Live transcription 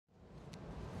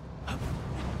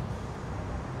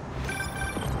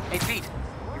Hey, Pete.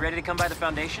 You ready to come by the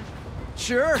Foundation?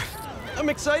 Sure. I'm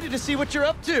excited to see what you're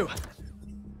up to.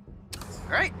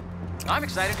 Great. I'm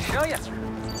excited to show you.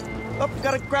 Oh,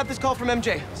 gotta grab this call from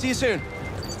MJ. See you soon.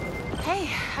 Hey,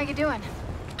 how you doing?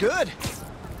 Good.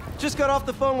 Just got off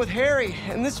the phone with Harry,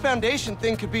 and this Foundation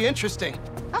thing could be interesting.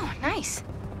 Oh, nice.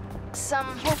 Some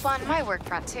hope on my work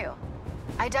front, too.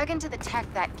 I dug into the tech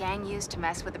that gang used to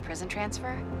mess with the prison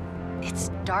transfer. It's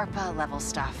DARPA-level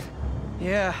stuff.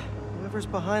 Yeah, whoever's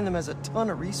behind them has a ton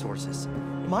of resources.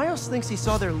 Miles thinks he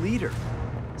saw their leader.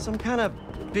 Some kind of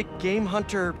big game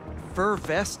hunter, fur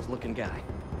vest-looking guy.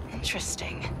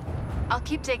 Interesting. I'll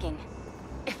keep digging.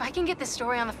 If I can get this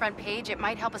story on the front page, it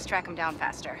might help us track him down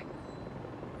faster.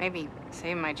 Maybe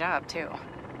save my job, too.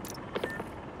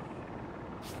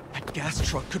 That gas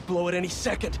truck could blow at any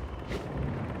second.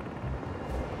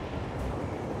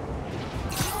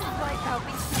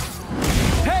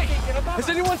 Hey! Has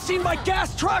anyone seen my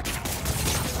gas truck?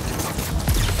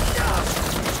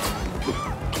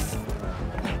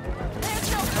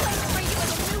 There's no place for you in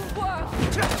the new world!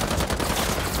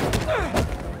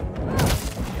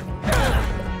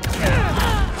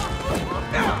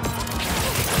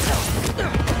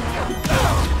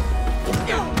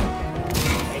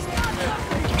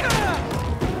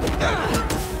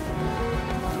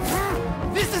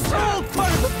 This is all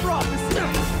part of the prophecy!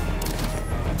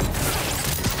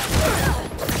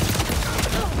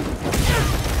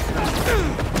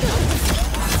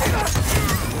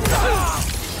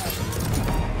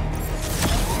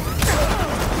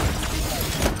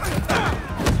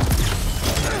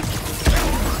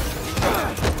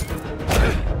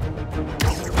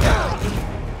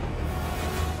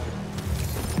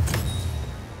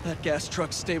 That gas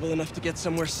truck's stable enough to get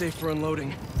somewhere safe for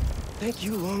unloading. Thank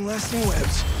you, long-lasting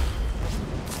webs.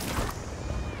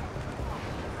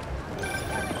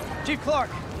 Chief Clark,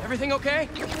 everything okay?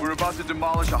 We're about to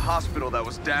demolish a hospital that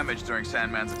was damaged during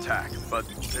Sandman's attack, but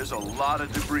there's a lot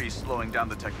of debris slowing down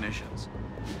the technicians.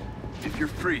 If you're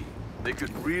free, they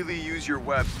could really use your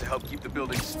webs to help keep the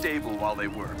building stable while they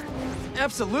work.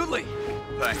 Absolutely.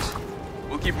 Thanks.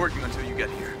 We'll keep working until you get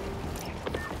here.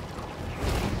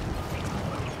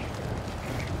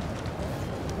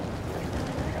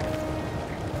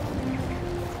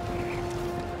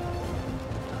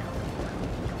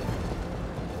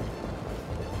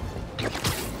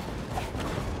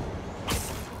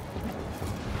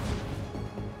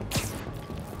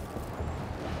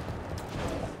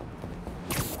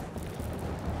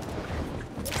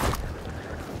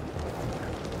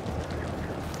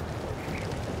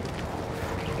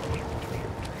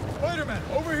 Spiderman,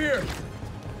 over here!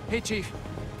 Hey, Chief.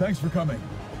 Thanks for coming.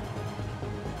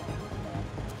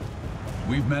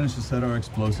 We've managed to set our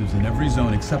explosives in every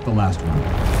zone except the last one.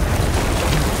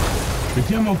 The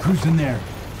demo crew's in there.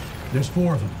 There's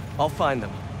 4 of them. I'll find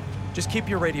them. Just keep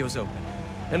your radios open.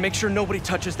 And make sure nobody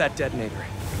touches that detonator.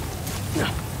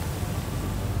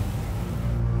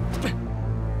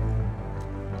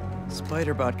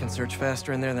 Spiderbot can search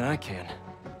faster in there than I can.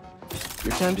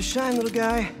 Your time to shine, little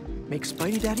guy. Make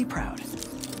Spidey Daddy proud.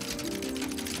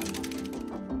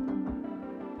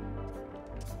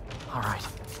 All right.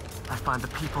 I find the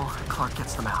people, Clark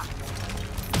gets them out.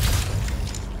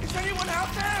 Is anyone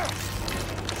out there?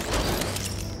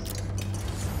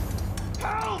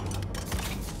 Help!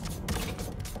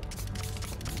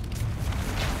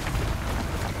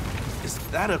 Is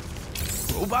that a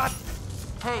robot?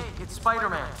 Hey, it's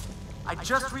Spiderman. I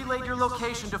just relayed your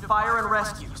location to fire and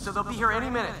rescue, so they'll be here any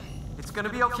minute. It's gonna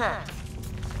be okay.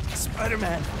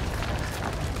 Spider-Man.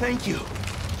 Thank you.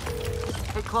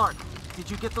 Hey, Clark,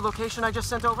 did you get the location I just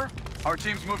sent over? Our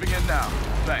team's moving in now.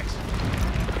 Thanks.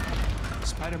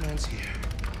 Spider-Man's here.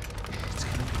 It's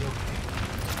gonna be okay.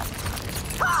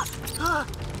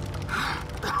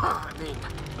 I mean,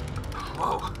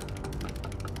 whoa.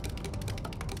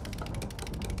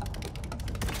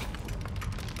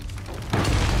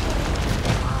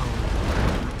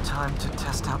 Time to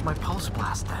test out my pulse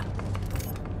blast then.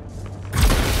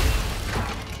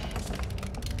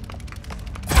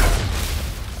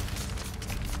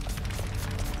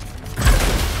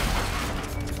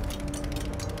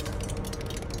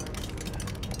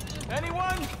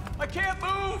 Anyone? I can't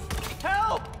move!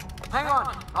 Help! Hang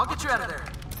on, I'll get you out of there.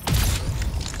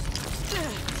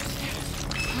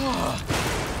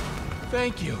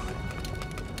 Thank you.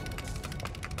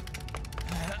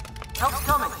 Help's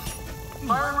coming.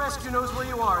 Fire and Rescue knows where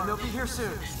you are, and they'll be here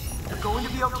soon. You're going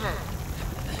to be okay.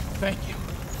 Thank you.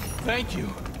 Thank you.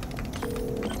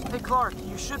 Hey, Clark,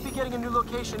 you should be getting a new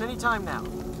location any time now.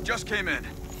 Just came in.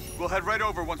 We'll head right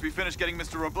over once we finish getting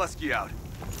Mr. Robleski out.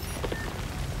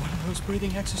 One of those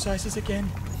breathing exercises again?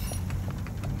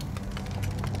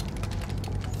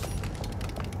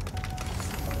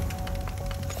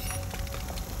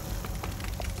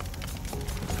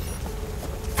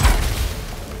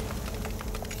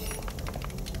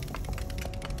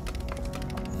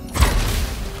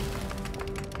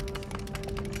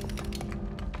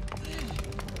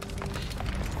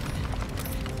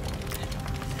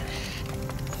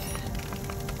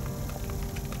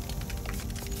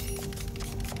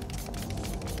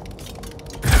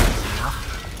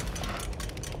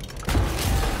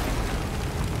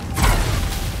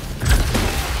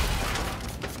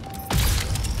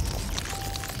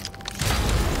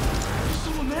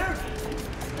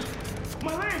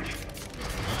 leak!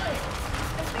 I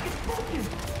think it's broken.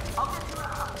 I'll get you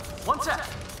out. One sec.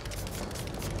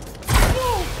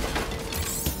 Whoa!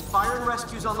 Fire and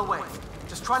rescue's on the way.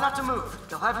 Just try not to move.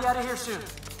 They'll have you out of here soon.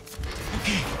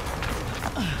 Okay.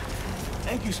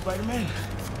 Thank you, Spider-Man.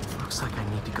 Looks like I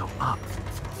need to go up.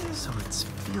 So it's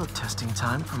field testing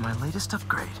time for my latest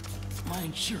upgrade. My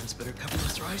insurance better cover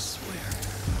this, or I swear.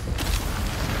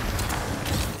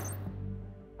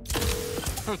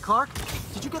 Hey, Clark,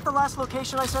 did you get the last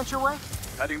location I sent your way?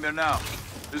 Heading there now.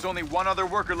 There's only one other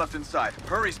worker left inside.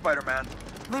 Hurry, Spider-Man.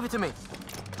 Leave it to me.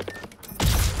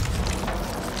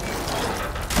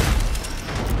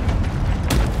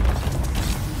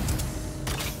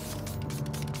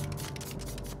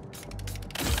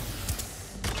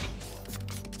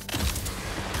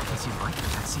 Does he like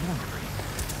that ceiling debris?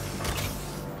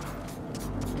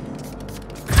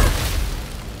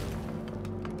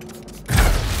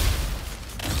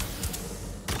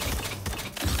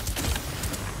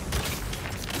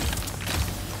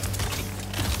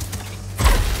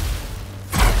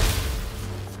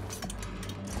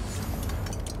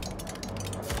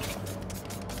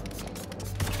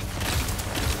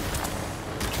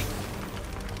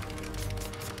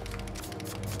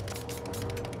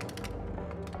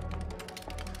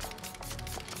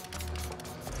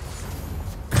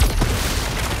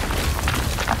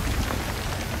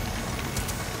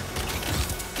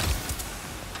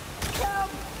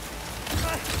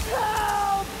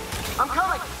 I'm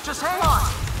coming! Just hang on!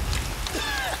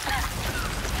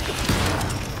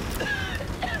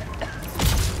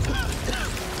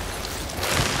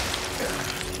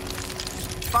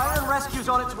 Fire and rescue's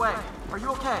on its way. Are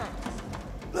you okay?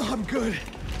 No, I'm good.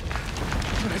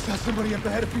 But I saw somebody up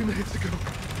ahead a few minutes ago.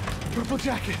 Purple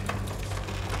jacket.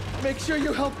 Make sure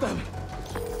you help them.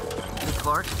 Hey,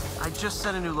 Clark, I just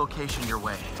sent a new location your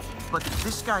way. But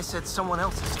this guy said someone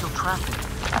else is still trapped in it.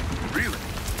 Really?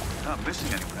 Not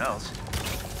missing anyone else.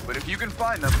 But if you can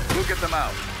find them, we'll get them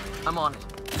out. I'm on it.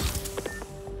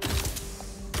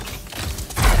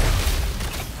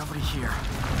 Nobody here.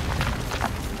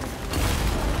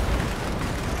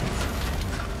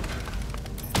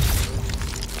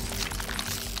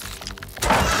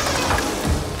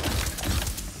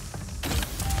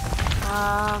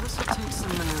 This'll take some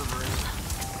maneuvering.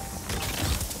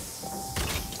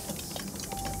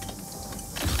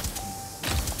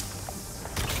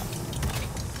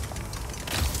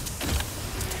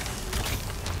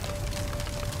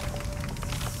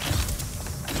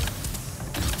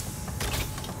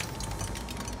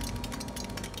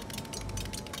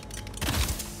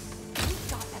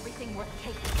 Worth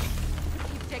taking.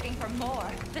 Keep digging for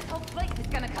more. This whole place is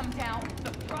gonna come down.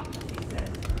 The prophecy says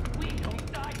we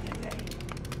don't die today.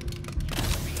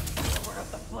 Be a follower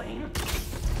of the flame.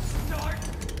 Start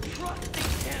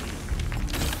trusting him.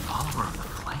 Follower of the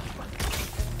flame?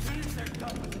 As soon as they're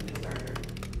done with the deserter,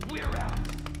 we're out.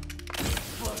 The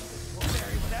explosives will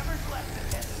bury whatever's left of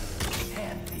him.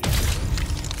 And the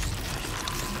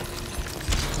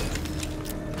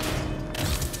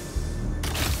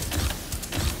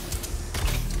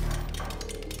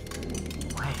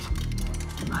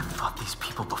I've fought these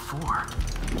people before.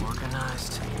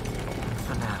 Organized and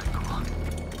fanatical.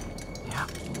 Yeah,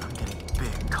 I'm getting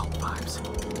big cult vibes.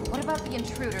 What about the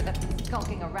intruder that's been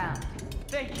skulking around?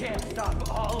 They can't stop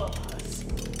all of us.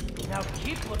 Now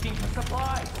keep looking for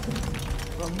supplies.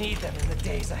 We'll need them in the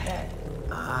days ahead.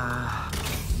 The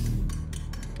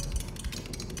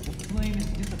flame is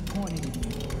disappointed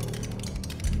in you.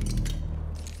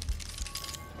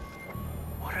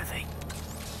 What are they?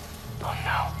 Oh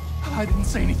no. I didn't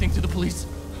say anything to the police.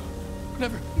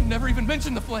 Never even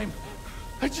mentioned the flame.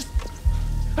 I just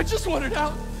wanted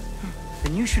out.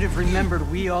 Then you should have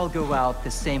remembered we all go out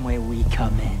the same way we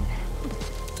come in.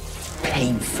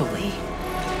 Painfully.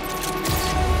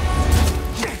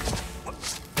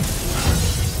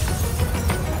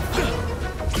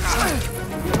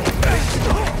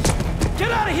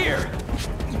 Get out of here!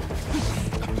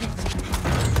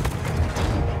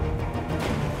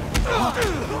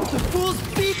 The fool's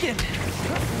beacon!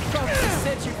 Prophecy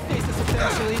sent your faces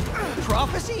eventually.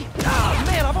 Prophecy? Ah,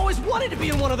 man, I've always wanted to be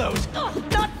in one of those.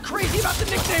 Not crazy about the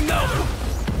nickname, though.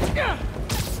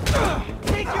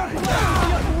 Take your place,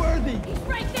 the unworthy. He's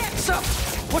right there! So,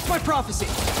 what's my prophecy?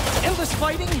 Endless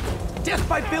fighting? Death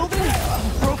by building?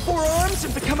 Grow 4 arms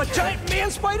and become a giant man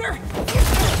spider?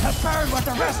 To burn with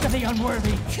the rest of the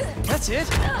unworthy. That's it?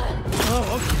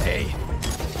 Oh, okay.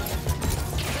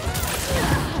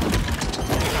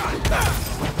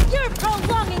 You're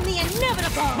prolonging the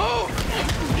inevitable!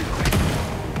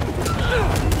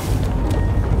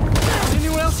 Did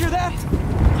anyone else hear that?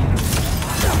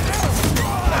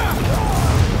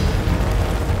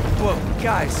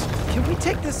 Guys, can we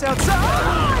take this outside?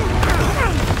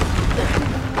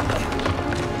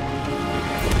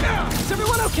 Is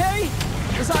everyone okay?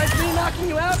 Besides me knocking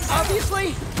you out,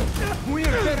 obviously? We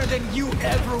are better than you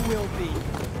ever will be.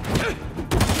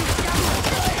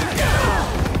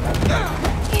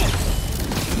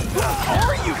 Who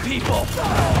are you people?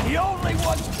 The only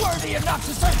ones worthy enough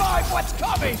to survive what's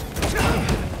coming!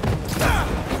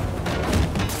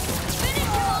 Finish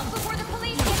him off before the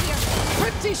police get here!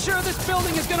 Pretty sure this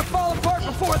building is gonna fall apart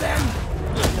before then!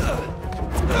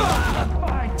 A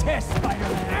fine test,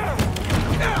 Spiderman!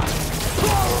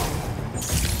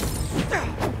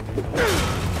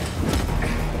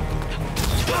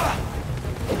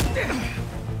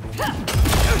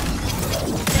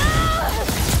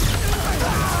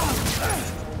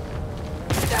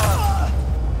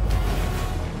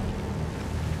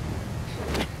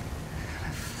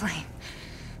 Flame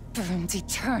burns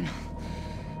eternal.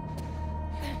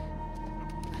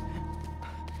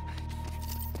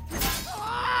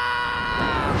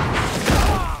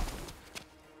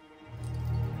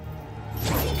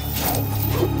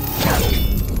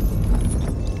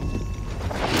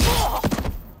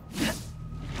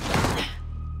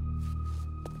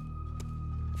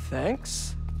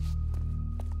 Thanks.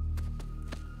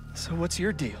 So what's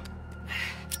your deal?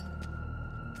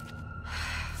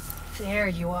 There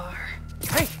you are.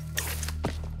 Hey!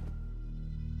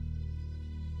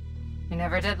 You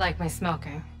never did like my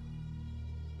smoking.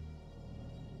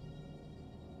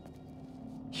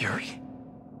 Yuri?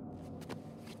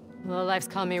 Lowlifes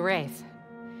call me Wraith.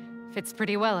 Fits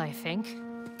pretty well, I think.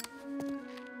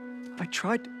 I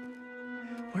tried...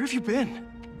 Where have you been?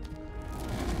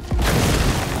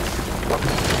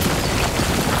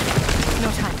 No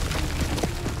time.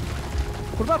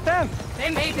 What about them?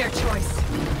 They made their choice.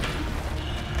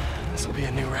 This'll be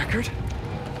a new record.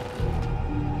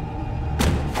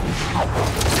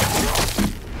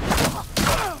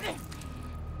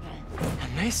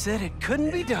 And they said it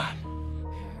couldn't be done.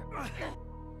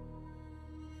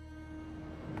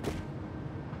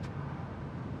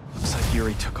 Looks like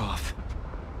Yuri took off.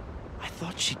 I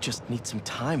thought she'd just need some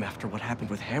time after what happened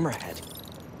with Hammerhead.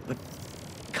 But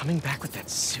coming back with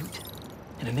that suit?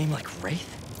 And a name like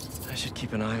Wraith? I should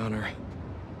keep an eye on her.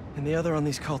 And the other on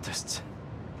these cultists.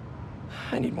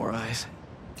 I need more eyes.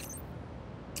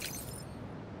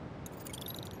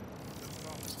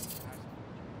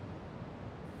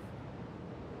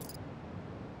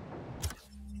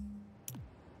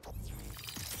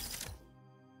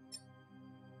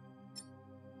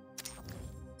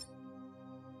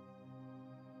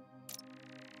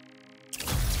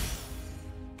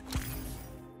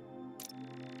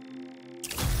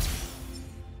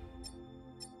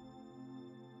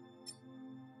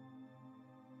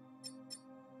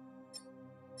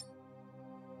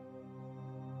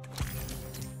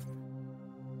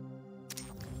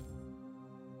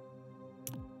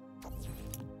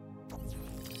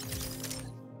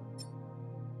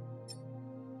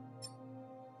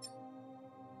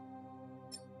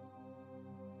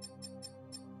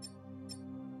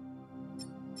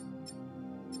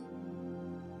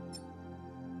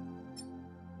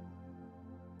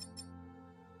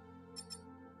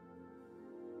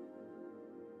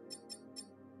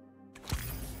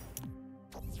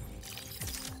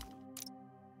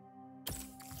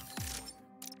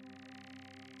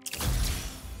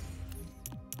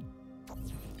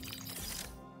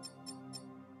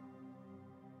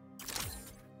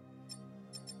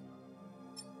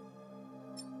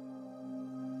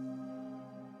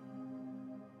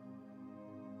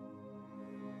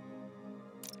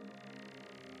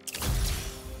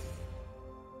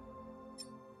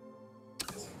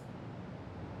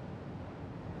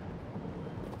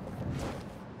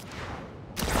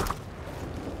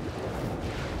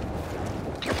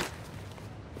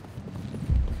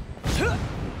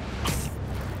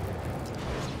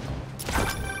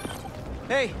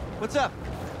 Hey, what's up?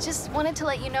 Just wanted to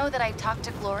let you know that I talked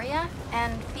to Gloria,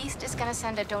 and Feast is gonna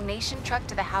send a donation truck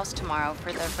to the house tomorrow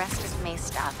for the rest of May's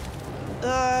stuff.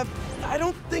 I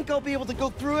don't think I'll be able to go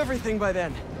through everything by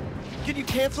then. Could you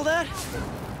cancel that?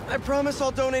 I promise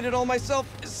I'll donate it all myself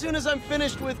as soon as I'm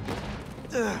finished with...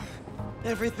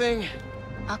 everything.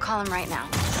 I'll call him right now.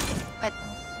 But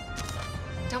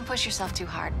don't push yourself too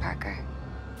hard, Parker.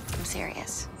 I'm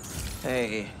serious.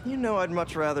 Hey, you know I'd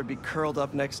much rather be curled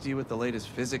up next to you with the latest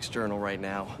physics journal right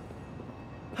now.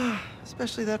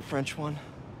 Especially that French one.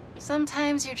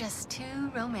 Sometimes you're just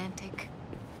too romantic.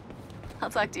 I'll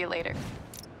talk to you later.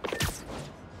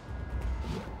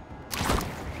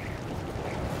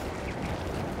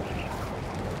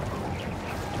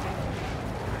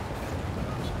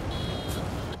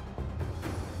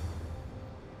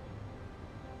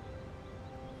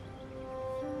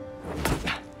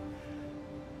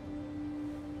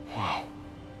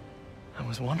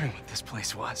 was wondering what this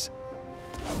place was.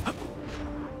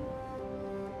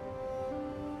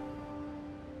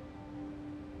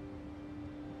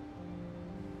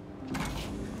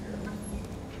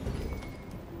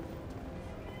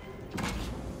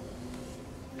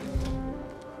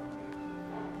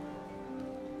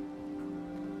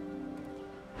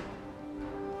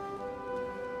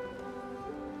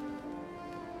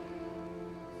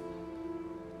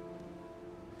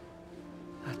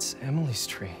 That's Emily's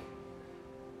tree.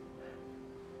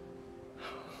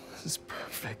 This is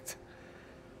perfect.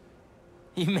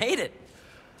 You made it!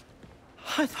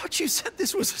 I thought you said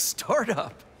this was a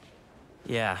startup.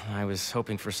 Yeah, I was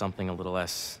hoping for something a little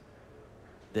less...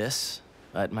 this.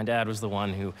 But my dad was the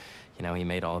one who, you know, he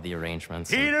made all the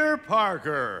arrangements. Peter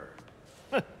Parker!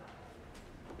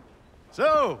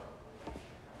 So,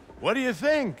 what do you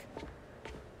think?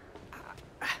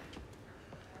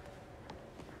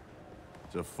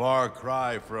 It's a far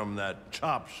cry from that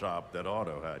chop shop that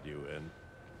Otto had you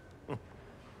in.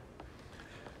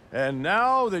 And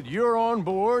now that you're on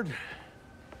board,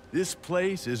 this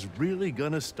place is really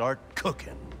gonna start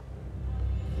cooking.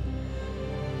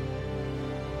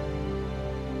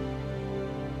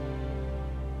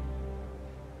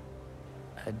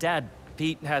 Dad,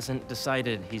 Pete hasn't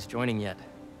decided he's joining yet.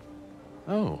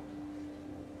 Oh.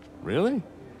 Really?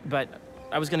 But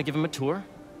I was gonna give him a tour.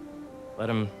 Let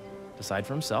him decide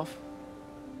for himself.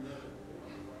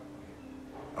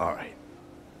 All right.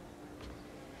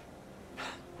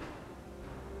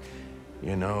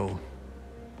 You know,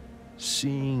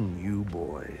 seeing you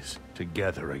boys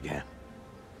together again.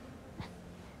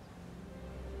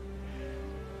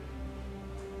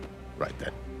 Right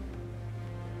then.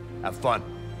 Have fun.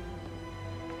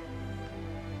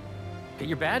 Get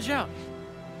your badge out.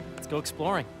 Let's go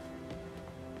exploring.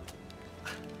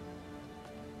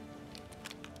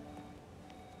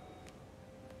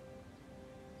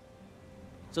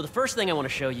 So the first thing I want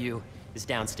to show you is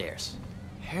downstairs.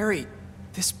 Harry,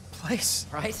 this place...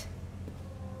 Right?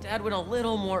 Dad went a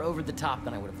little more over the top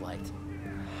than I would have liked.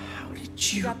 How did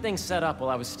He you... got things set up while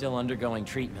I was still undergoing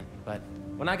treatment, but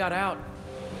when I got out,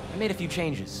 I made a few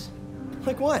changes.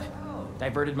 Like what?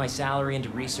 Diverted my salary into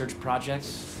research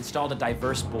projects, installed a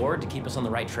diverse board to keep us on the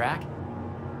right track,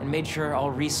 and made sure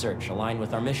all research aligned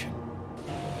with our mission,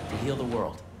 to heal the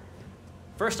world.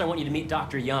 First, I want you to meet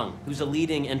Dr. Young, who's a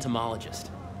leading entomologist.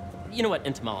 You know what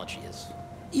entomology is?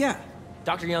 Yeah.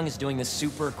 Dr. Young is doing this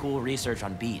super cool research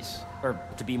on bees, or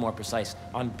to be more precise,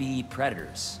 on bee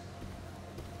predators.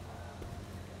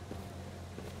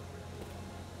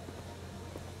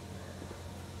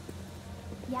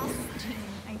 Yes, Jean.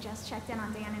 I just checked in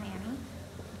on Dan and Annie.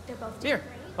 They're both doing Here,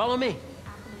 great. follow me.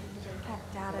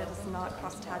 That data does not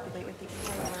cross-tabulate with the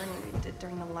AI learning we did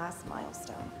during the last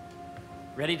milestone.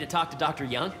 Ready to talk to Dr.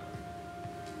 Young?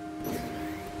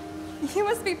 You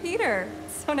must be Peter.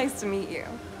 So nice to meet you.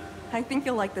 I think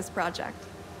you'll like this project.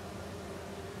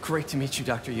 Great to meet you,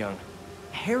 Dr. Young.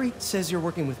 Harry says you're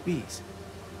working with bees.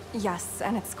 Yes,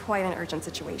 and it's quite an urgent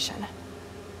situation.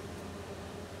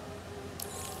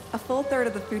 A full third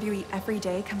of the food you eat every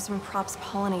day comes from crops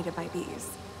pollinated by bees.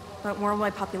 But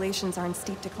worldwide populations are in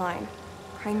steep decline,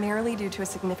 primarily due to a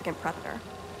significant predator,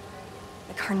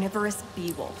 the carnivorous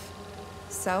bee wolf.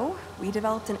 So, we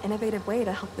developed an innovative way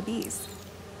to help the bees.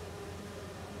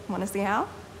 Want to see how?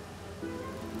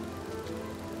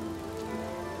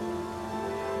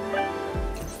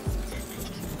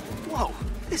 Whoa,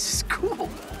 this is cool.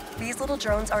 These little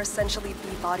drones are essentially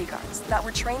bee bodyguards that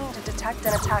were training to detect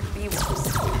and attack bee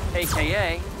wolves.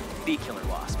 AKA bee killer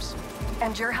wasps.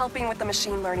 And you're helping with the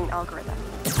machine learning algorithm.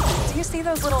 Do you see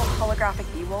those little holographic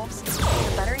bee wolves?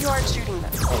 The better you are at shooting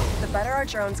them, the better our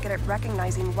drones get at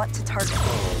recognizing what to target.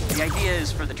 The idea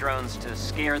is for the drones to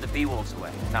scare the bee wolves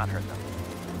away, not hurt them.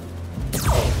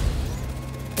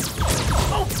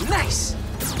 Oh, nice!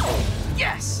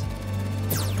 Yes!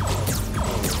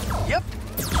 Yep.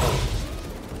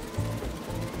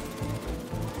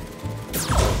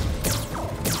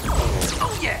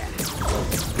 Oh, yeah!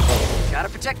 Gotta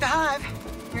protect the hive.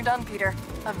 You're done, Peter.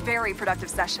 A very productive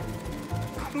session.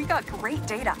 We got great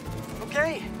data.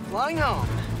 Okay, flying home.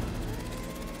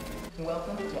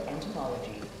 Welcome to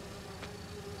entomology.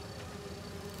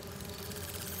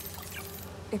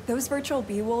 If those virtual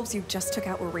bee wolves you just took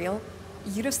out were real,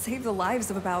 you'd have saved the lives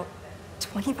of about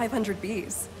 2,500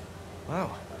 bees.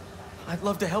 Wow. I'd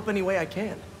love to help any way I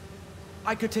can.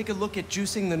 I could take a look at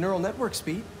juicing the neural network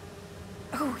speed.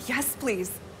 Oh, yes, please.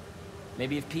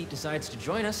 Maybe if Pete decides to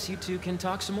join us, you two can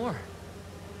talk some more.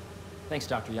 Thanks,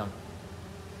 Dr. Young.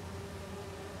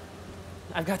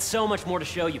 I've got so much more to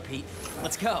show you, Pete.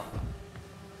 Let's go.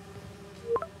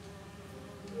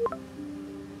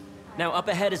 Now, up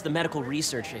ahead is the medical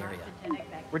research area.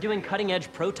 We're doing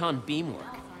cutting-edge proton beam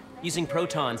work, using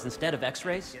protons instead of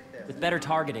X-rays, with better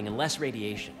targeting and less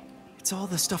radiation. It's all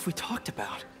the stuff we talked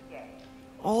about.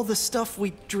 All the stuff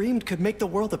we dreamed could make the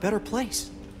world a better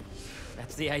place.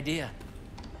 That's the idea.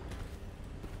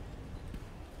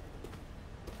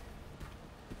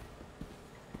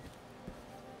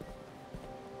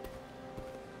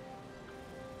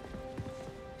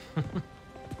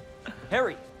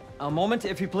 Harry! A moment,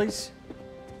 if you please.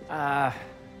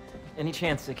 Any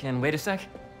chance it can wait a sec?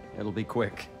 It'll be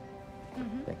quick.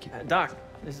 Thank you. Doc,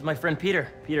 this is my friend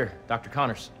Peter. Peter, Dr.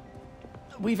 Connors.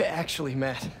 We've actually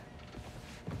met.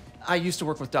 I used to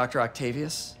work with Dr.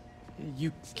 Octavius.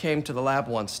 You came to the lab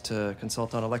once to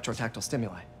consult on electrotactile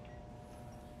stimuli.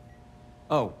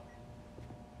 Oh.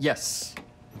 Yes.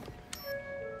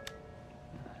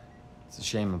 It's a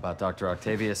shame about Dr.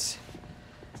 Octavius.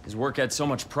 His work had so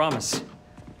much promise.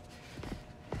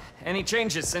 Any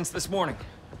changes since this morning?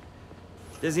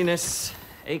 Dizziness,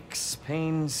 aches,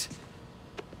 pains,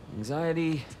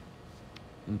 anxiety,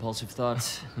 impulsive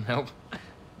thoughts? Nope.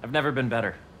 I've never been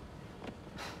better.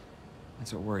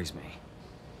 That's what worries me.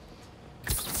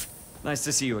 Nice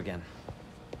to see you again.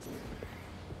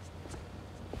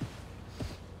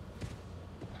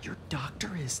 Your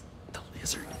doctor is the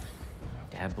lizard?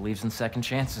 Dad believes in second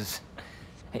chances.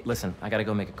 Hey, listen, I gotta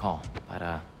go make a call,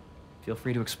 but feel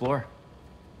free to explore.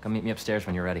 Come meet me upstairs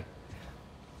when you're ready.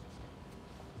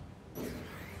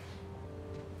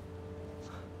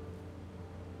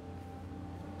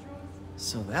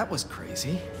 So that was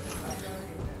crazy.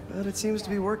 But it seems to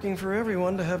be working for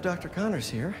everyone to have Dr. Connors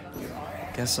here.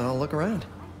 Guess I'll look around.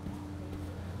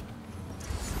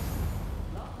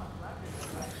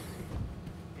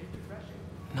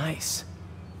 Nice.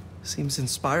 Seems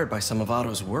inspired by some of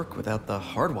Otto's work without the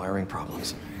hardwiring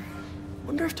problems.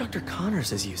 Wonder if Dr.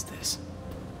 Connors has used this.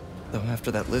 Though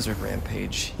after that lizard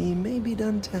rampage, he may be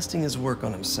done testing his work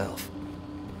on himself.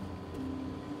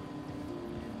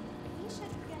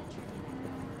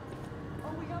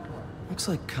 Looks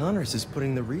like Connors is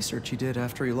putting the research he did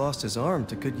after he lost his arm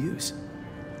to good use.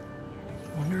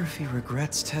 Wonder if he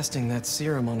regrets testing that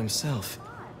serum on himself.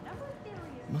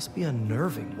 Must be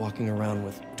unnerving walking around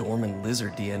with dormant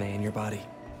lizard DNA in your body.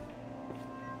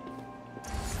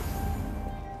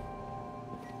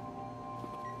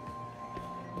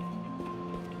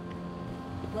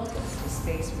 Welcome to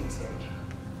Space Research.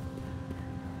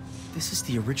 This is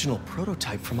the original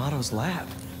prototype from Otto's lab.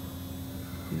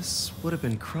 This would have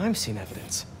been crime scene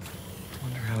evidence.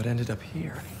 Wonder how it ended up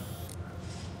here.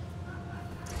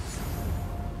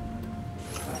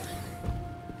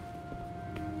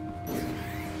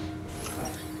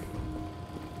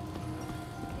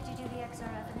 Did you do the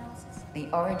XRF analysis? The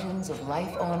origins of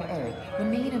life on Earth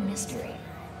remain a mystery.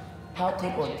 How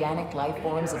could organic life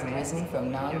forms have arisen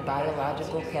from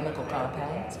non-biological chemical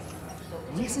compounds?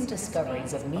 Recent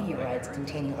discoveries of meteorites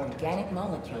containing organic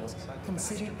molecules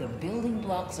considered the building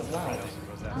blocks of life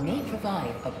may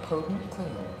provide a potent clue.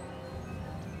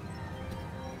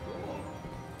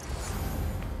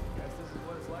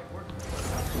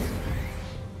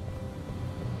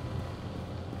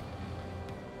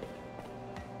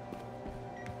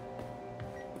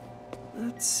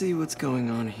 Let's see what's going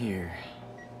on here.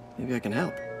 Maybe I can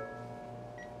help.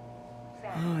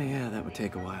 Oh yeah, that would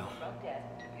take a while.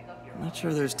 Not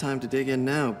sure there's time to dig in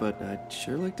now, but I'd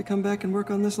sure like to come back and work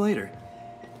on this later.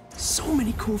 So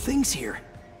many cool things here.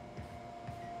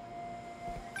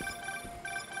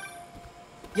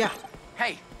 Yeah,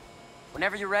 Hey,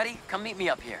 whenever you're ready, come meet me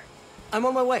up here. I'm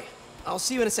on my way. I'll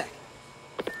see you in a sec.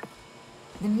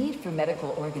 The need for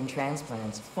medical organ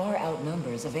transplants far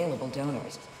outnumbers available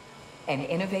donors. An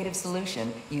innovative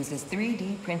solution uses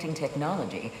 3D printing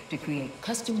technology to create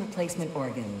custom replacement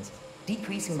organs,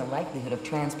 decreasing the likelihood of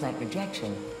transplant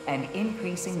rejection and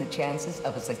increasing the chances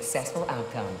of a successful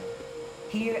outcome.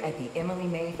 Here at the Emily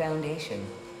May Foundation,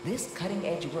 this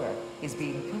cutting-edge work is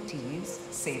being put to use,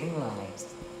 saving lives.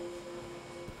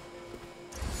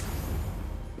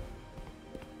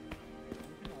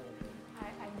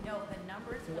 I know the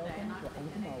numbers for Welcome to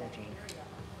entomology.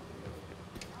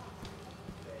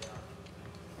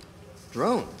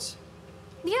 Drones?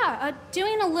 Yeah,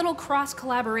 doing a little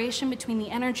cross-collaboration between the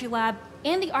Energy Lab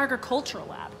and the Agricultural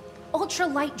Lab.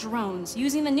 Ultra-light drones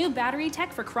using the new battery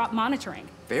tech for crop monitoring.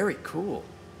 Very cool.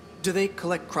 Do they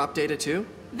collect crop data too?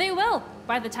 They will,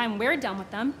 by the time we're done with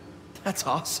them. That's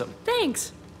awesome.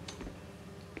 Thanks.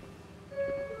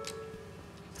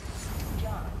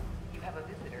 John, you have a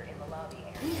visitor in the lobby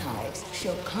area. Beehives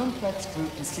show complex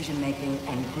group decision-making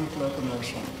and group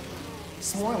locomotion.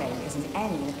 Swarming is an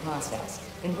annual process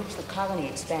in which the colony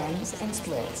expands and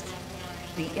splits.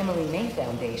 The Emily May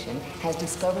Foundation has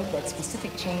discovered that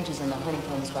specific changes in the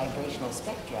honeycomb's vibrational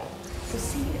spectra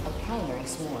precede a primary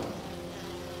swarm.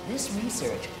 This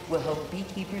research will help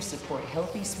beekeepers support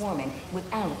healthy swarming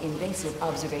without invasive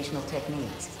observational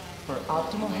techniques for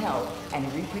optimal health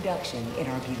and reproduction in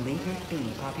our beleaguered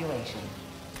bee population.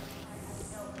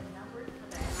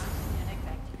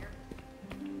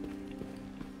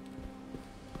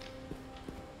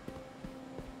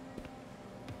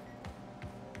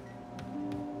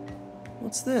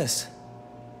 What's this?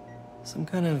 Some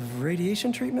kind of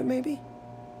radiation treatment, maybe?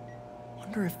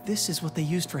 Wonder if this is what they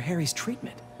used for Harry's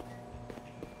treatment.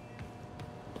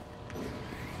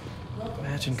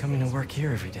 Imagine coming to work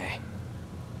here every day.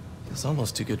 Feels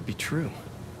almost too good to be true.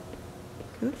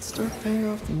 Could start paying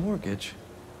off the mortgage.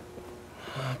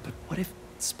 But what if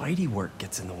Spidey work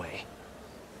gets in the way?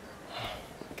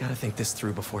 Gotta think this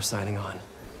through before signing on.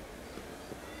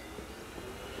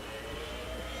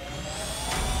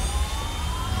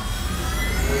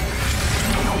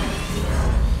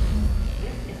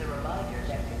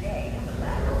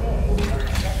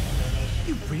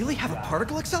 You really have a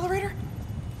particle accelerator?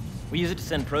 We use it to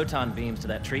send proton beams to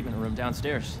that treatment room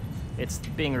downstairs. It's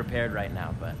being repaired right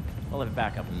now, but we'll have it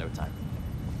back up in no time.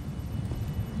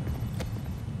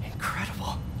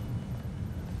 Incredible.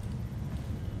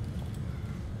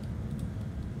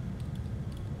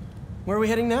 Where are we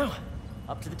heading now?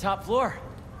 Up to the top floor.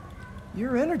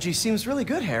 Your energy seems really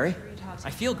good, Harry. I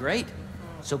feel great.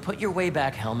 So put your way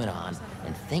back helmet on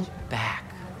and think back.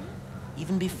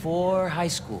 Even before high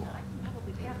school.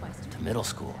 To middle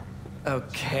school.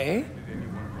 Okay.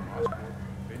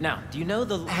 Now, do you know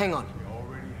the... Hang on.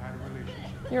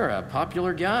 You're a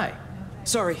popular guy.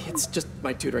 Sorry, it's just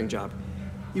my tutoring job.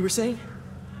 You were saying?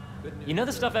 You know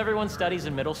the stuff everyone studies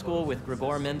in middle school with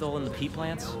Gregor Mendel and the pea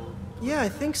plants? Yeah, I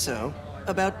think so.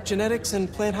 About genetics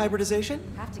and plant hybridization?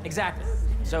 Exactly.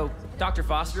 So, Dr.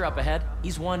 Foster up ahead,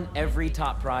 he's won every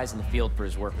top prize in the field for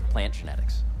his work with plant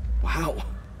genetics. Wow.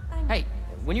 Hey,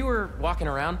 when you were walking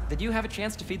around, did you have a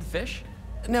chance to feed the fish?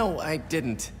 No, I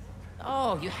didn't.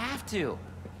 Oh, you have to.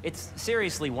 It's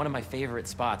seriously one of my favorite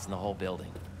spots in the whole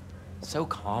building. So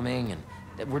calming,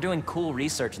 and we're doing cool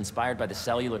research inspired by the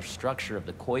cellular structure of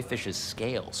the koi fish's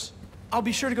scales. I'll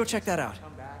be sure to go check that out.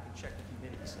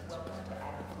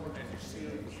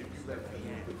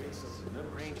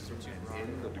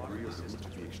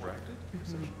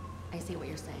 I see what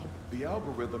you're saying. The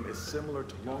algorithm is similar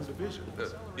to long division,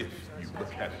 if you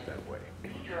look at it that way.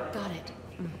 Got it.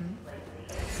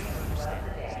 So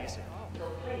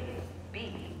please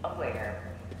be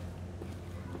aware.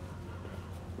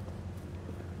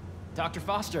 Dr.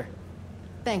 Foster.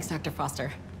 Thanks, Dr.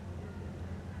 Foster.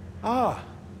 Ah,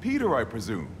 Peter, I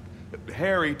presume.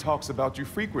 Harry talks about you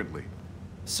frequently.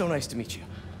 So nice to meet you.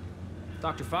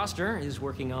 Dr. Foster is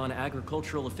working on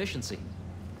agricultural efficiency.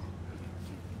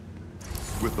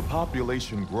 With the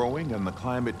population growing and the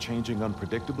climate changing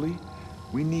unpredictably,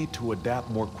 we need to adapt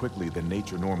more quickly than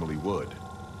nature normally would.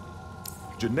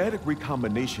 Genetic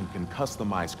recombination can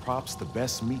customize crops to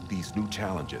best meet these new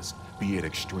challenges, be it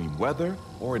extreme weather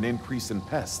or an increase in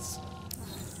pests.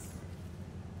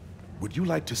 Would you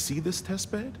like to see this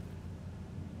testbed?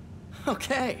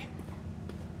 Okay.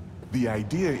 The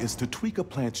idea is to tweak a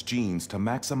plant's genes to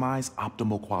maximize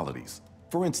optimal qualities.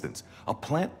 For instance, a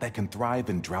plant that can thrive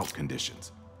in drought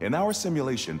conditions. In our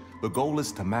simulation, the goal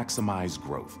is to maximize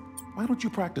growth. Why don't you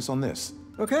practice on this?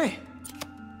 Okay.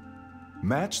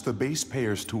 Match the base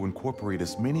pairs to incorporate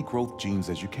as many growth genes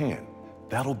as you can.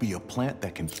 That'll be a plant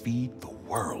that can feed the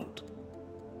world.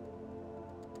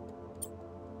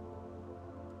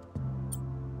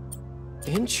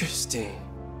 Interesting.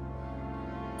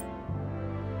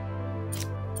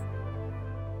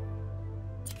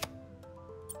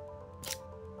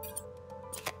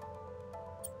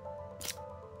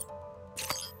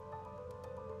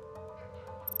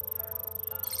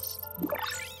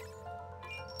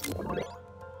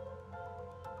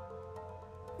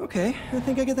 Okay, I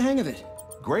think I get the hang of it.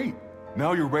 Great.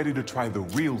 Now you're ready to try the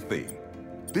real thing.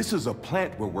 This is a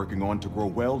plant we're working on to grow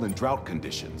well in drought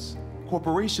conditions.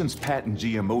 Corporations patent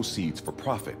GMO seeds for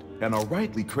profit and are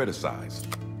rightly criticized.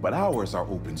 But ours are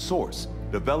open source,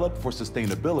 developed for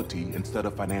sustainability instead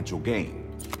of financial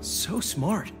gain. So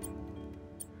smart.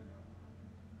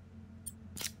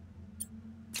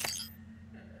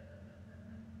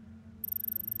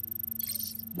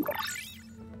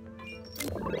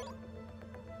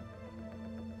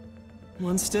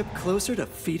 One step closer to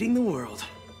feeding the world.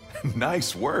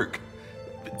 Nice work.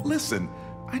 Listen,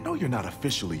 I know you're not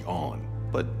officially on,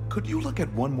 but could you look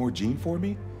at one more gene for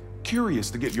me? Curious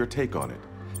to get your take on it.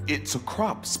 It's a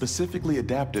crop specifically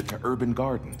adapted to urban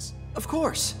gardens. Of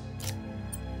course.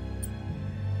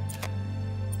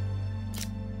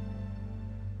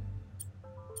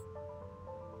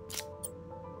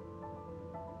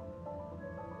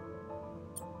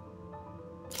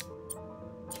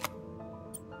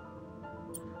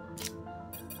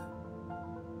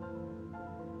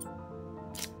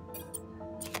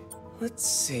 Let's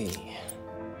see.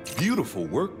 Beautiful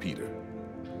work, Peter.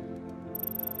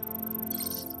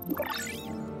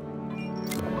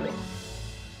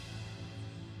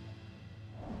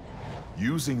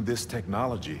 Using this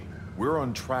technology, we're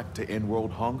on track to end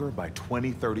world hunger by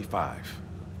 2035.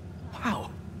 Wow.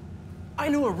 I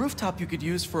know a rooftop you could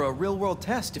use for a real-world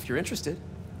test if you're interested.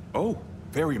 Oh,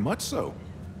 very much so.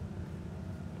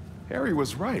 Harry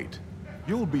was right.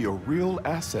 You'll be a real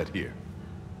asset here.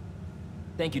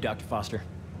 Thank you, Dr. Foster.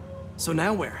 So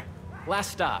now where?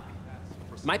 Last stop.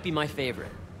 Might be my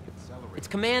favorite. It's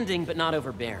commanding, but not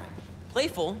overbearing.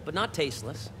 Playful, but not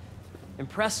tasteless.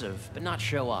 Impressive, but not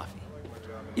show-offy.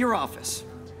 Your office.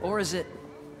 Or is it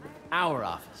our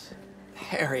office?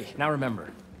 Harry. Now remember,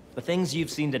 the things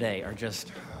you've seen today are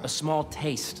just a small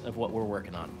taste of what we're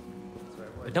working on.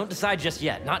 But don't decide just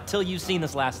yet, not till you've seen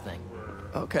this last thing.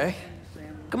 Okay.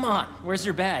 Come on, where's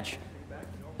your badge?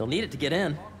 You'll need it to get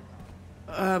in.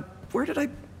 Where did I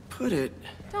put it?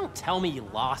 Don't tell me you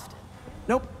lost it.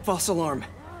 Nope, false alarm.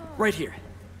 Right here.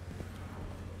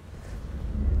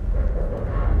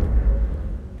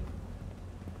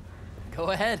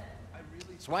 Go ahead.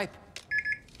 Swipe.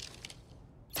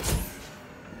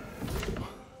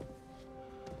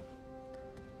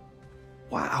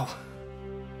 Wow.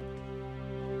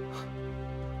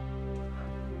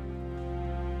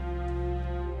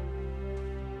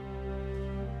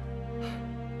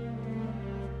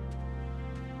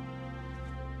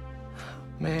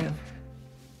 Man.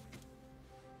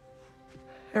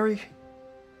 Harry.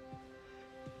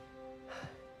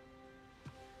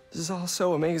 This is all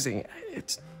so amazing.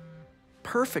 It's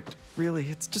perfect, really.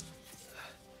 It's just...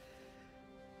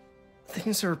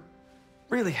 Things are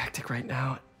really hectic right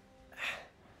now.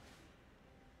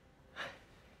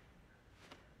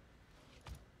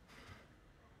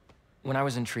 When I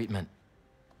was in treatment,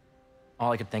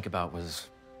 all I could think about was,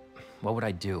 what would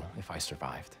I do if I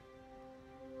survived?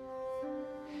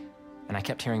 And I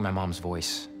kept hearing my mom's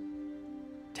voice,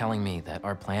 telling me that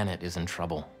our planet is in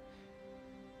trouble,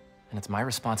 and it's my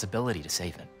responsibility to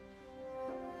save it.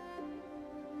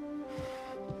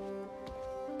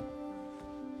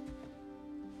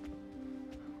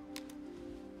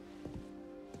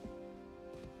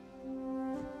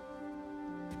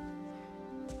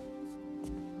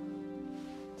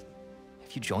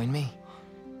 If you join me,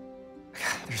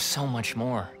 there's so much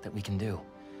more that we can do.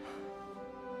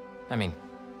 I mean,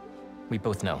 we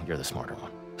both know you're the smarter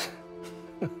one.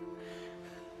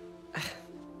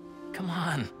 Come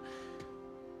on.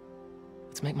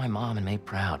 Let's make my mom and May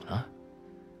proud, huh?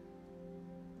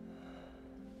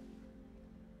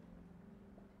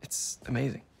 It's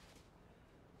amazing.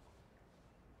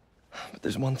 But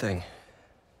there's one thing.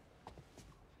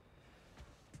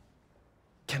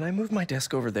 Can I move my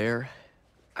desk over there?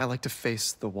 I like to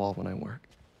face the wall when I work.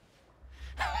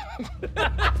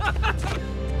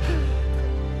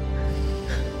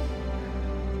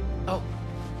 Oh,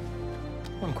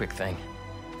 one quick thing.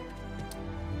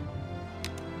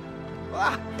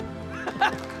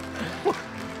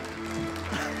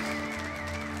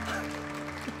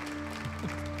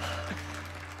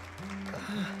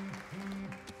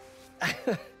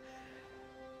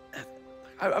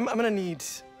 I'm gonna need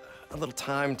a little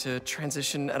time to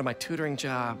transition out of my tutoring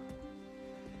job.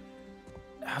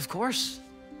 Of course.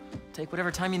 Take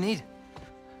whatever time you need.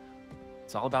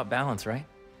 It's all about balance, right?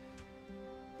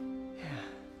 Yeah.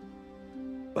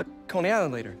 But Coney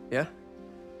Island later, yeah?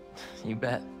 You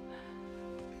bet.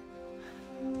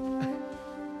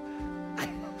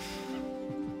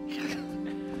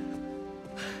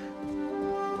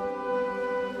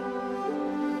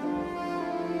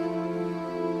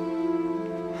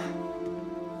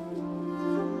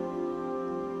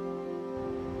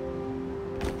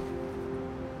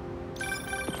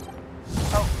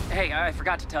 Hey, I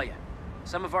forgot to tell you.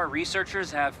 Some of our researchers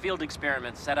have field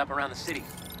experiments set up around the city.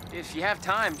 If you have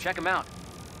time, check them out.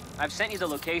 I've sent you the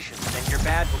locations, and your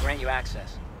badge will grant you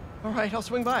access. All right, I'll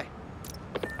swing by.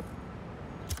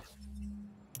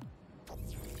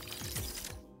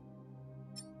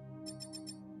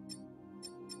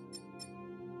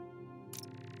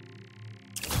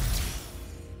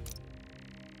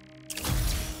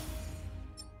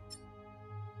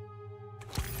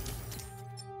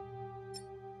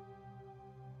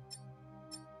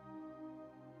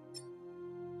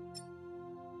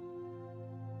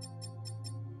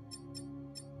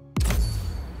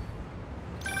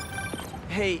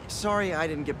 Hey, sorry I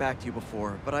didn't get back to you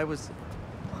before, but I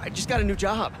just got a new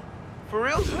job. For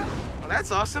real? Well,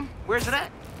 that's awesome. Where's it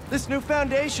at? This new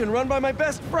foundation run by my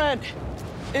best friend.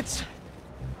 It's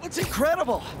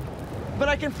incredible. But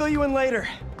I can fill you in later.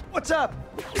 What's up?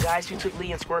 The guys who took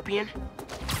Lee and Scorpion?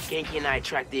 Genki and I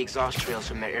tracked the exhaust trails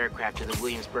from their aircraft to the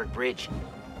Williamsburg Bridge.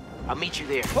 I'll meet you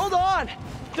there. Hold on!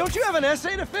 Don't you have an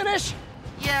essay to finish?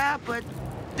 Yeah, but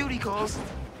duty calls.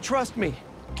 Trust me,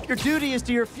 your duty is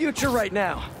to your future right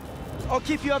now. I'll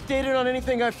keep you updated on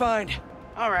anything I find.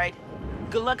 All right.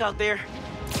 Good luck out there.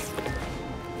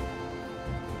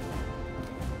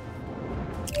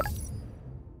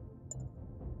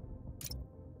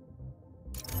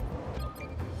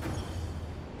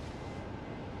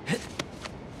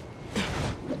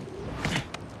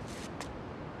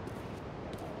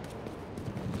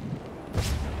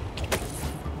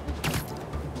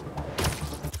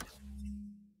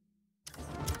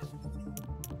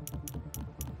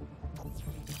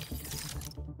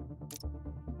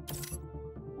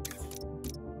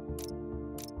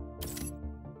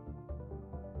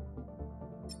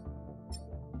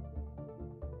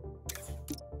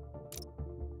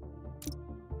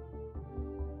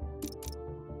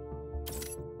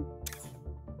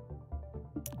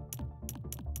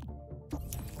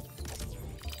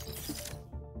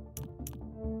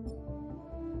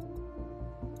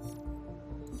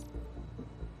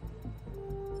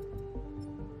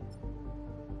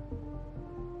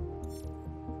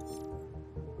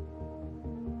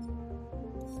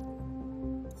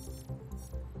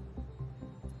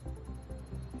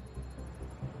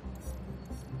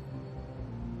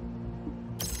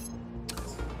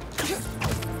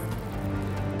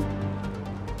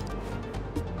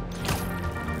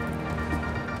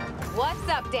 What's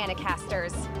up,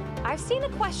 Danicasters? I've seen the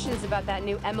questions about that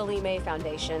new Emily May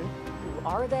Foundation. Who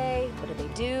are they? What do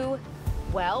they do?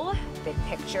 Well, big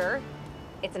picture,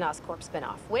 it's an Oscorp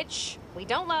spinoff, which we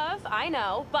don't love, I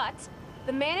know, but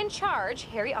the man in charge,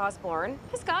 Harry Osborn,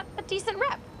 has got a decent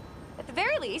rep. At the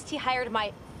very least, he hired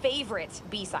my favorite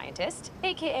bee scientist,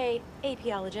 aka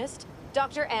apiologist,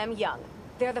 Dr. M. Young.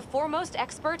 They're the foremost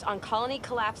expert on colony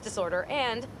collapse disorder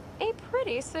and a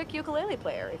pretty sick ukulele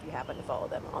player, if you happen to follow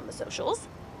them on the socials.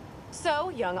 So,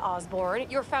 young Osborn,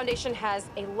 your foundation has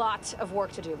a lot of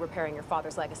work to do repairing your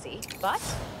father's legacy, but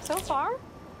so far,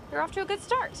 you're off to a good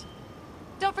start.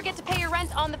 Don't forget to pay your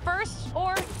rent on the 1st,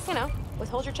 or, you know,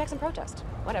 withhold your checks in protest.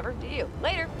 Whatever, do you.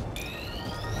 Later.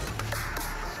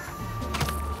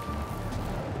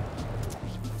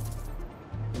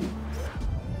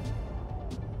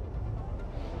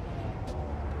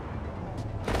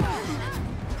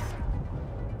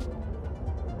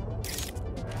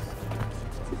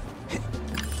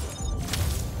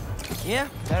 Yeah,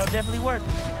 that'll definitely work.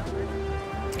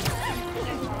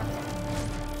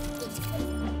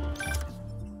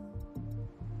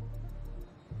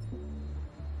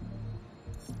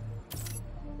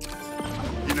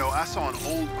 You know, I saw an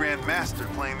old Grand Master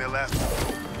playing there last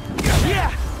week.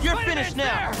 Yeah! You're finished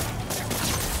now!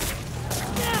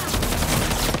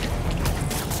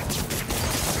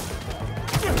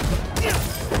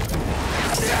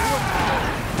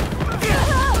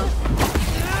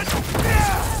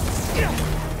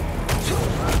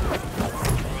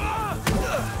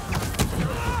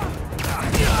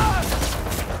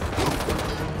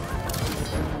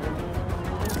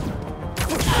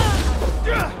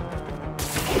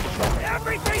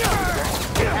 Everything hurts!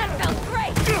 That felt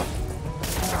great!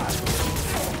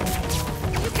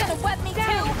 You gonna wet me too?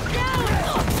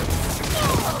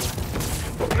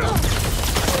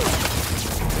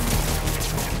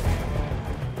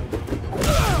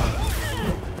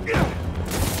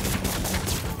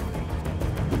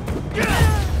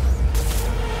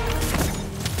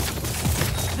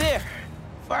 There!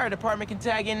 Fire department can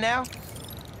tag in now.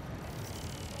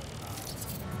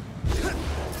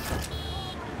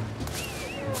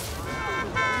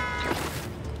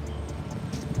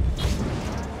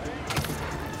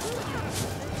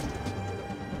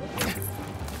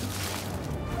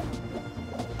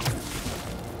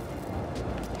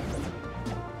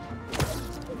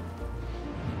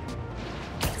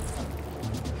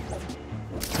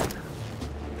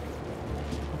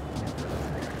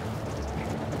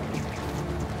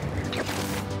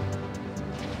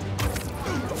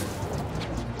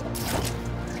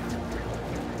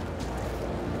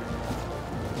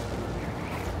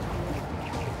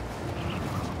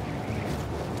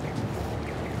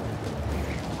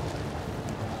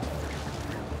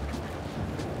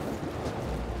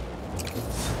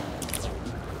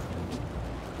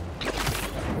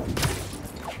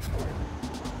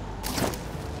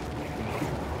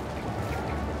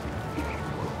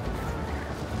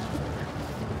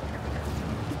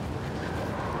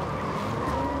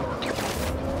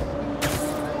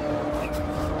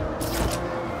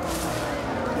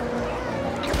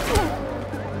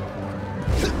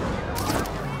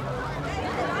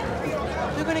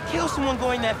 They're gonna kill someone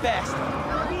going that fast.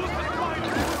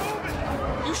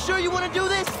 sure you want to do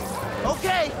this?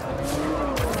 Okay.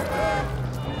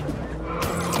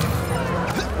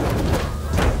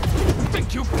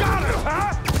 Think you got it,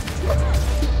 huh?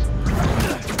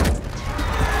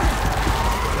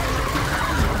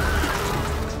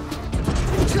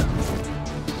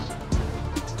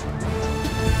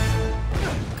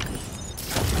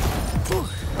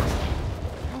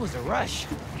 That was a rush.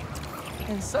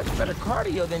 And such better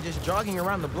cardio than just jogging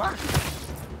around the block.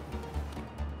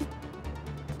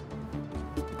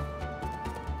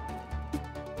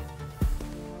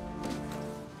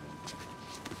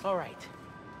 All right.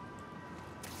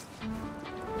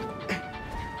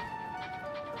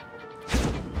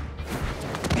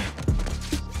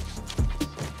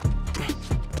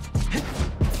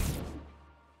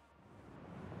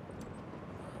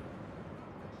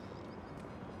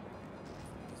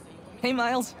 Hey,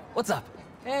 Miles. What's up?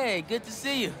 Hey, good to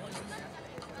see you.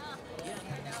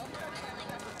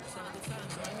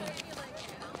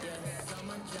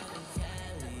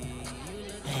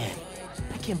 Man,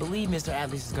 I can't believe Mr.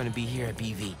 Atlas is gonna be here at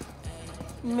BV.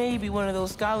 Maybe one of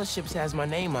those scholarships has my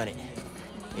name on it,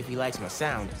 if he likes my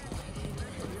sound.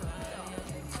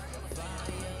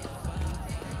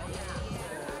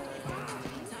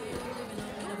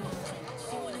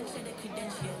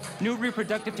 New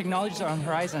reproductive technologies are on the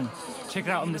horizon. Check it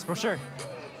out in this brochure.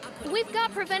 We've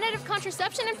got preventative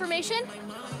contraception information.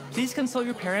 Please consult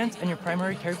your parents and your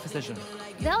primary care physician.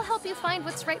 They'll help you find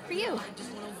what's right for you.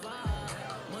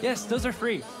 Yes, those are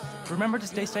free. Remember to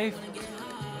stay safe.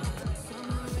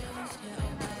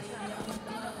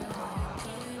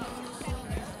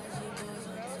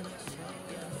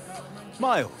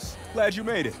 Miles, glad you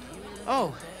made it.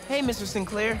 Oh, hey, Mr.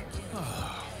 Sinclair.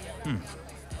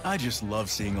 I just love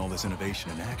seeing all this innovation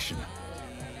in action.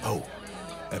 Oh,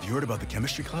 have you heard about the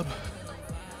chemistry club?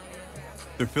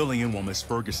 They're filling in while Miss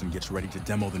Ferguson gets ready to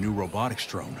demo the new robotics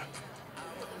drone.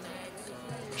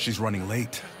 She's running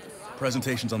late.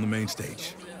 Presentation's on the main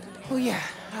stage. Oh yeah,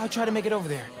 I'll try to make it over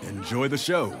there. Enjoy the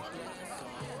show.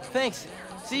 Thanks.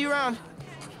 See you around.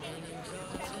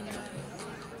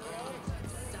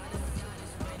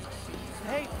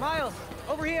 Hey, Miles,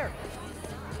 over here.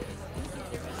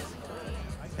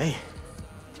 Hey.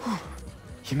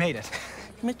 You made it.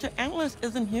 Mr. Atlas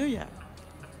isn't here yet.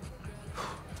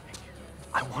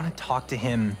 I want to talk to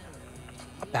him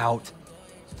about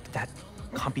that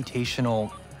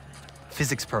computational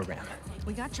physics program.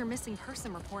 We got your missing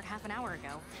person report half an hour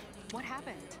ago. What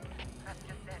happened? That's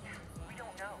just it. We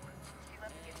don't know. She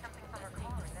left to get something from her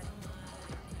car and then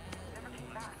never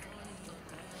came back.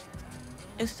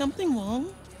 Is something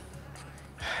wrong?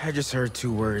 I just heard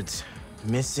 2 words.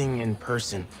 Missing in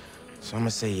person. So I'm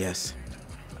gonna say yes.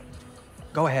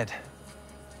 Go ahead.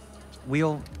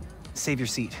 We'll save your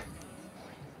seat.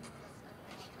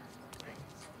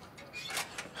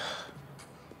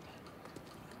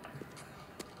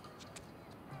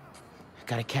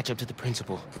 Gotta catch up to the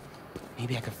principal.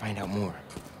 Maybe I can find out more.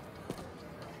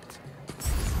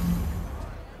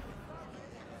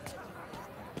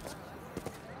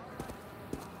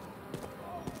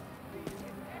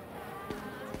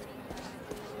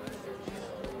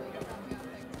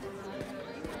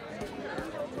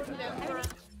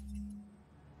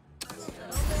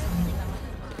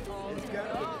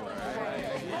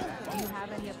 Do you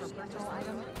have any of her personal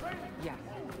items? Yes.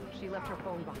 She left her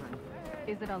phone behind.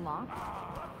 Is it unlocked?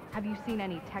 Have you seen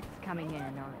any texts coming in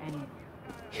or any...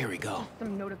 Here we go.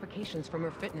 Some notifications from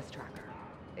her fitness tracker.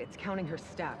 It's counting her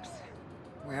steps,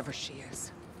 wherever she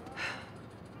is.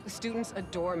 The students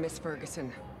adore Miss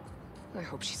Ferguson. I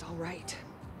hope she's all right.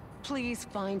 Please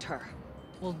find her.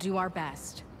 We'll do our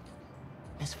best.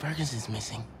 Miss Ferguson's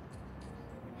missing.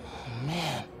 Oh,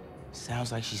 man.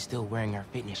 Sounds like she's still wearing her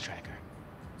fitness tracker.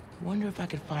 Wonder if I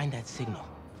could find that signal.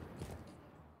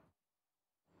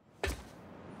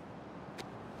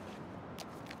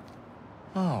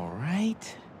 All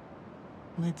right.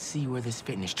 Let's see where this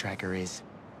fitness tracker is.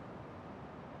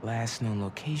 Last known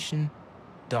location,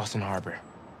 Dawson Harbor.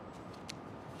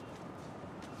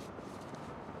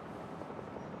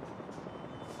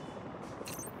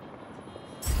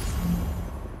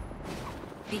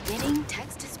 Beginning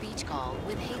text-to-speech call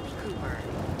with Haley Cooper.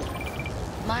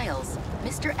 Miles,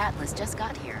 Mr. Atlas just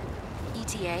got here.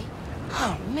 ETA?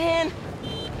 Oh, man.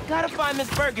 Gotta find Miss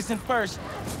Ferguson first.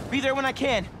 Be there when I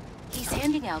can. He's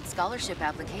handing out scholarship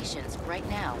applications right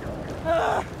now.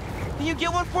 Can you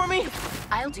get one for me?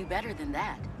 I'll do better than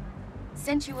that.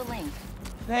 Sent you a link.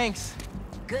 Thanks.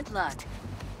 Good luck.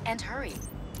 And hurry.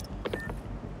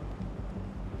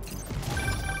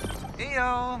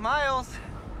 Heyo, Miles.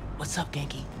 What's up,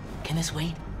 Genki? Can this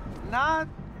wait? Not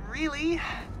really.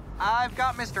 I've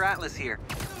got Mr. Atlas here.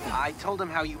 I told him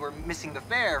how you were missing the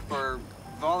fair for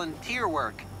volunteer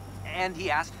work, and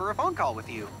he asked for a phone call with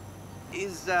you.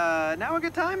 Is, now a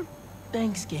good time?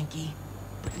 Thanks, Genki.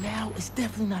 But now is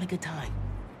definitely not a good time.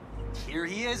 Here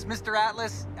he is, Mr.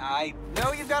 Atlas. I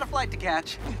know you've got a flight to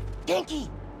catch. Genki!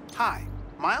 Hi,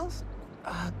 Miles?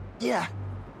 Yeah.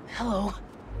 Hello.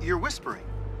 You're whispering.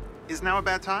 Is now a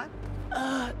bad time?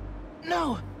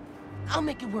 No. I'll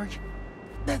make it work.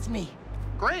 That's me.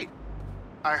 Great.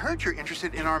 I heard you're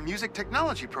interested in our music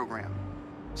technology program.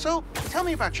 So, tell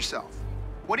me about yourself.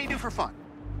 What do you do for fun?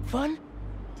 Fun?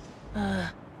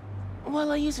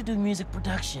 Well, I used to do music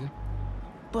production,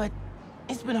 but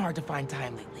it's been hard to find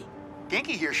time lately.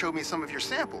 Genki here showed me some of your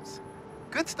samples.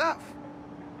 Good stuff.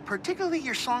 Particularly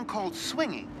your song called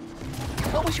Swinging.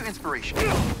 What was your inspiration?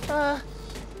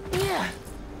 Yeah.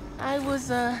 I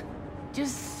was,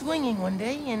 just swinging one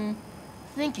day and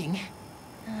thinking.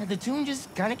 The tune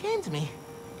just kinda came to me.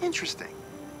 Interesting.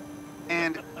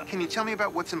 And can you tell me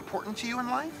about what's important to you in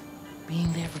life?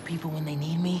 Being there for people when they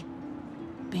need me.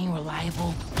 Being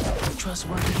reliable,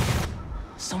 trustworthy.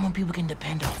 Someone people can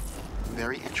depend on.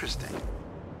 Very interesting.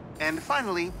 And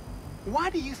finally, why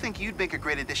do you think you'd make a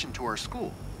great addition to our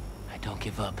school? I don't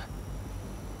give up.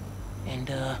 And,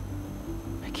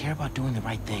 I care about doing the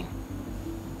right thing.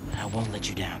 And I won't let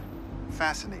you down.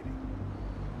 Fascinating.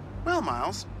 Well,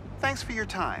 Miles, thanks for your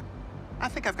time. I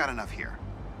think I've got enough here.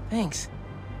 Thanks.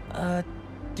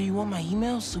 Do you want my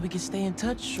email so we can stay in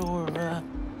touch, or,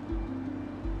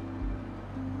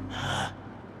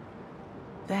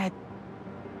 That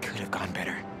could have gone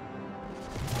better.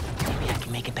 Maybe I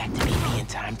can make it back to BP in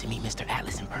time to meet Mr.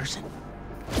 Atlas in person.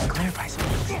 Clarify some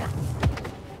things.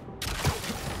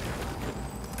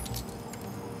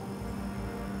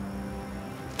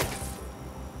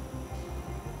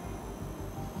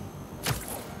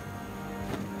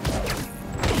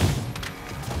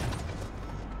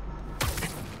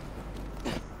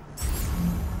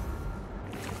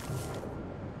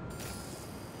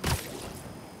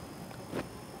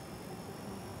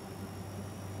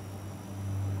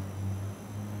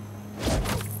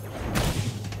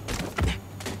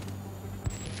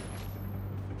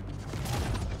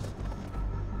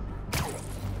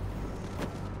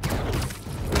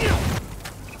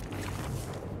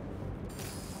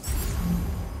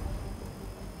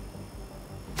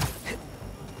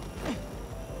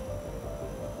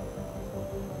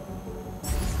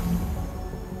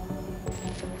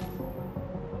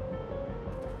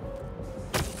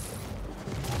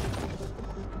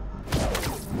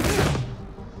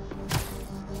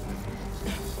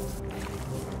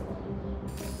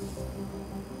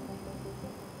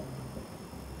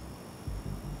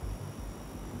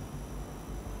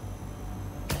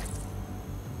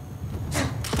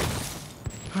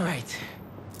 All right.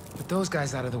 With those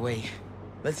guys out of the way,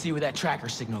 let's see where that tracker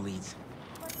signal leads.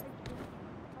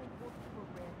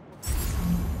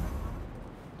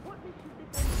 What makes you think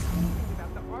I know anything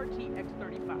about the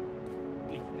RTX-35?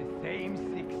 It's the same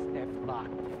six-step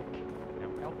lockpick. Now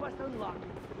help us unlock it.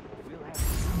 We'll have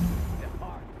the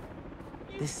hard.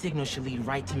 This signal should lead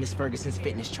right to Miss Ferguson's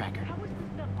fitness tracker. How is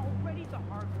this not already the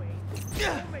hard way? You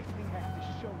make me have to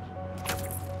show you.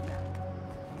 Now,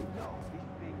 you know this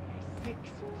thing has 6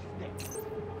 steps.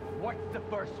 What's the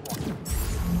first one?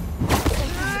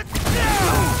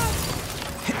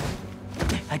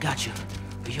 I got you.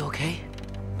 Are you okay?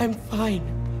 I'm fine.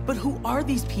 But who are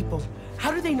these people?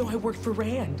 How do they know I work for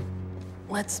Rand?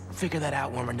 Let's figure that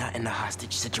out when we're not in a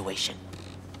hostage situation.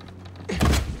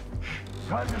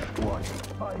 Thunder Squad,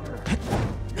 Spider.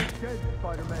 You're dead,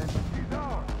 Spider-Man. He's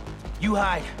ours. You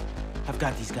hide. I've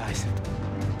got these guys.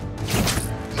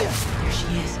 Here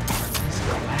she is. So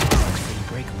fast, looks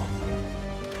unbreakable.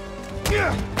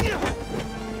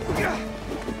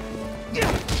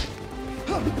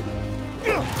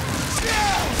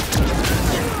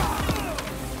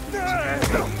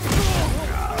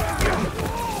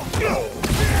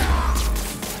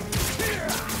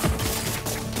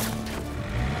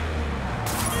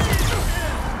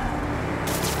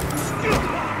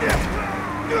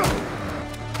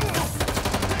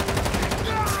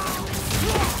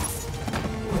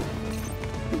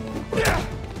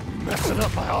 Messing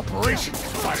up my operation,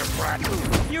 Spider Brat.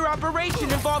 Your operation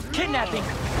involved kidnapping.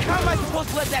 How am I supposed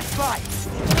to let that slide?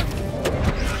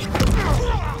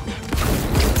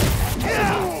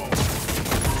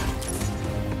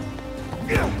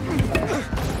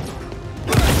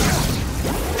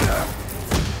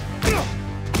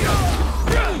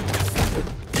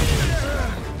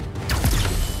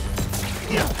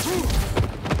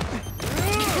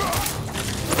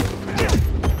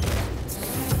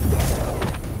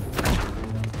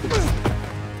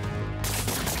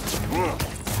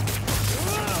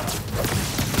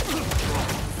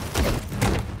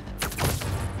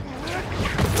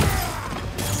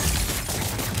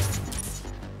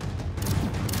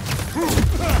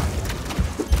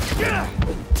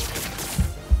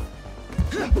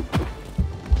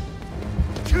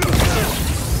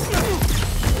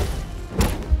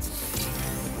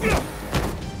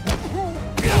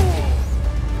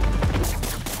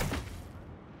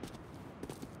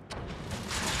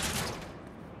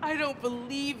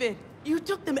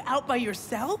 out by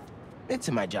yourself? It's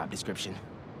in my job description.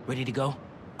 Ready to go?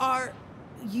 Are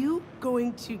you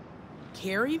going to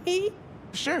carry me?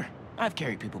 Sure. I've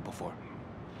carried people before.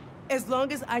 As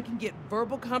long as I can get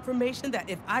verbal confirmation that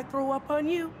if I throw up on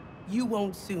you, you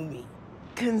won't sue me.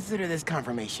 Consider this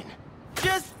confirmation.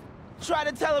 Just try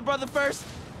to tell a brother first.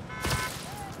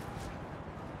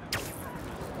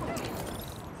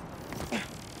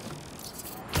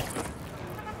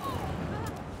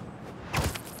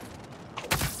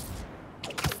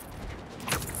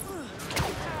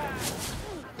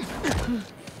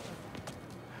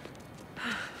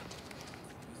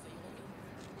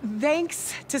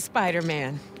 Thanks to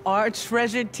Spider-Man, our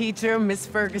treasured teacher, Miss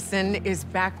Ferguson, is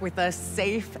back with us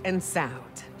safe and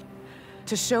sound.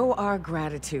 To show our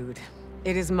gratitude,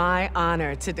 it is my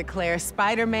honor to declare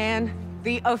Spider-Man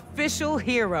the official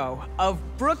hero of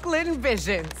Brooklyn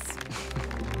Visions.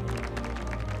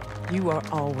 You are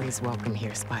always welcome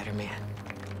here, Spider-Man.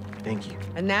 Thank you.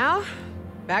 And now,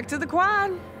 back to the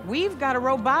quad. We've got a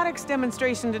robotics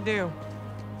demonstration to do.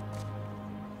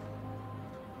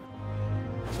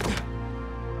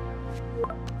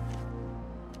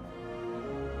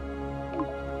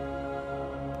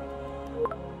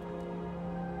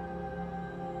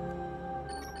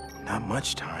 Not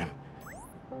much time.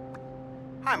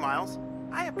 Hi, Miles.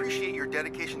 I appreciate your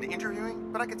dedication to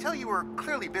interviewing, but I could tell you were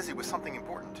clearly busy with something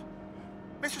important.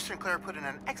 Mr. Sinclair put in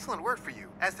an excellent word for you,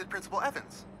 as did Principal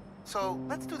Evans. So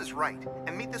let's do this right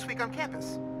and meet this week on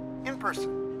campus, in person.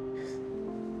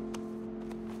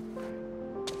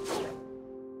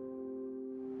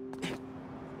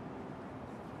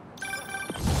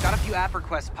 Got a few app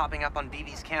requests popping up on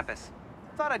BV's campus.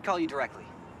 Thought I'd call you directly.